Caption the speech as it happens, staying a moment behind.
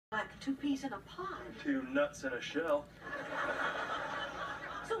Two peas in a pod. Two nuts in a shell.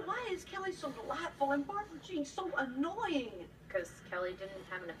 So why is Kelly so delightful and Barbara Jean so annoying? Because Kelly didn't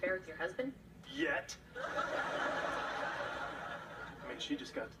have an affair with your husband? Yet. I mean, she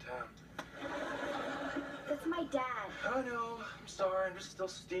just got to town. That's my dad. I know. I'm sorry. I'm just still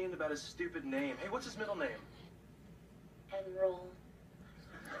steamed about his stupid name. Hey, what's his middle name? Enroll.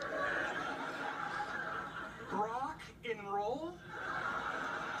 Brock Enroll?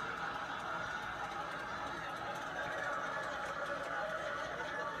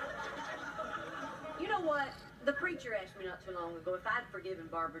 You know what? The preacher asked me not too long ago if I'd forgiven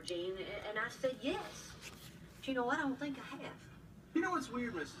Barbara Jean, and I said yes. But you know what? I don't think I have. You know what's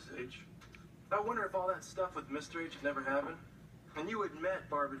weird, Mrs. H? I wonder if all that stuff with Mr. H never happened. And you had met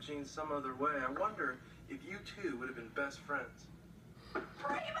Barbara Jean some other way. I wonder if you two would have been best friends.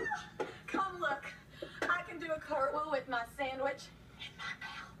 Prima! Come look. I can do a cartwheel with my sandwich in my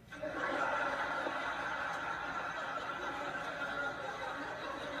mouth.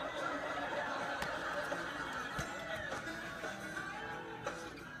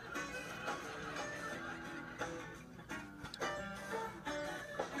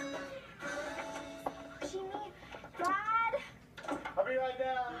 I'll be right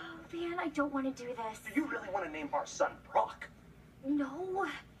down. Oh, man, I don't want to do this. Do you really want to name our son Brock? No.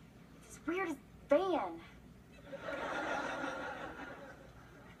 It's as weird as Van.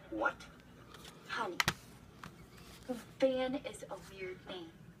 What? Honey, Van is a weird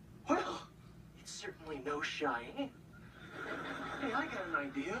name. Well, it's certainly no shy name. Hey, I got an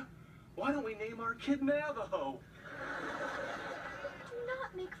idea. Why don't we name our kid Navajo? Do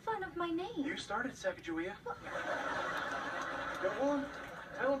not make fun of my name. You started, Sacagawea. Go on.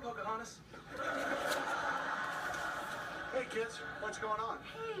 Tell him, Pocahontas. Hey, kids. What's going on?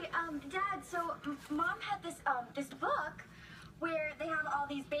 Hey, Dad, so Mom had this book where they have all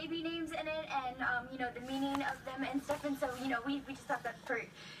these baby names in it and, you know, the meaning of them and stuff. And so, you know, we just thought that for,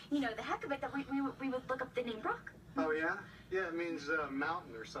 you know, the heck of it, that we would look up the name Brock. Oh, yeah? Yeah, it means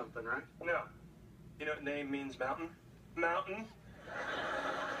mountain or something, right? No. You know what name means mountain? Mountain.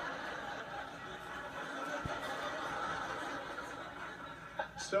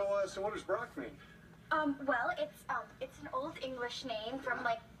 So what does Brock mean? Well, it's an old English name from,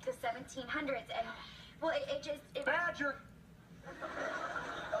 like, the 1700s, and, well, it Badger!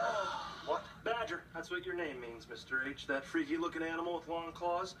 What? Badger. That's what your name means, Mr. H. That freaky-looking animal with long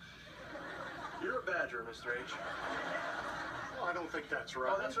claws. You're a badger, Mr. H. Well, I don't think that's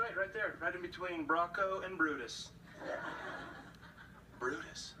right. Oh, that's right, right there. Right in between Brocco and Brutus.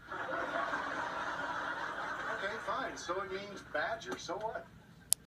 Brutus. Okay, fine. So it means badger. So what?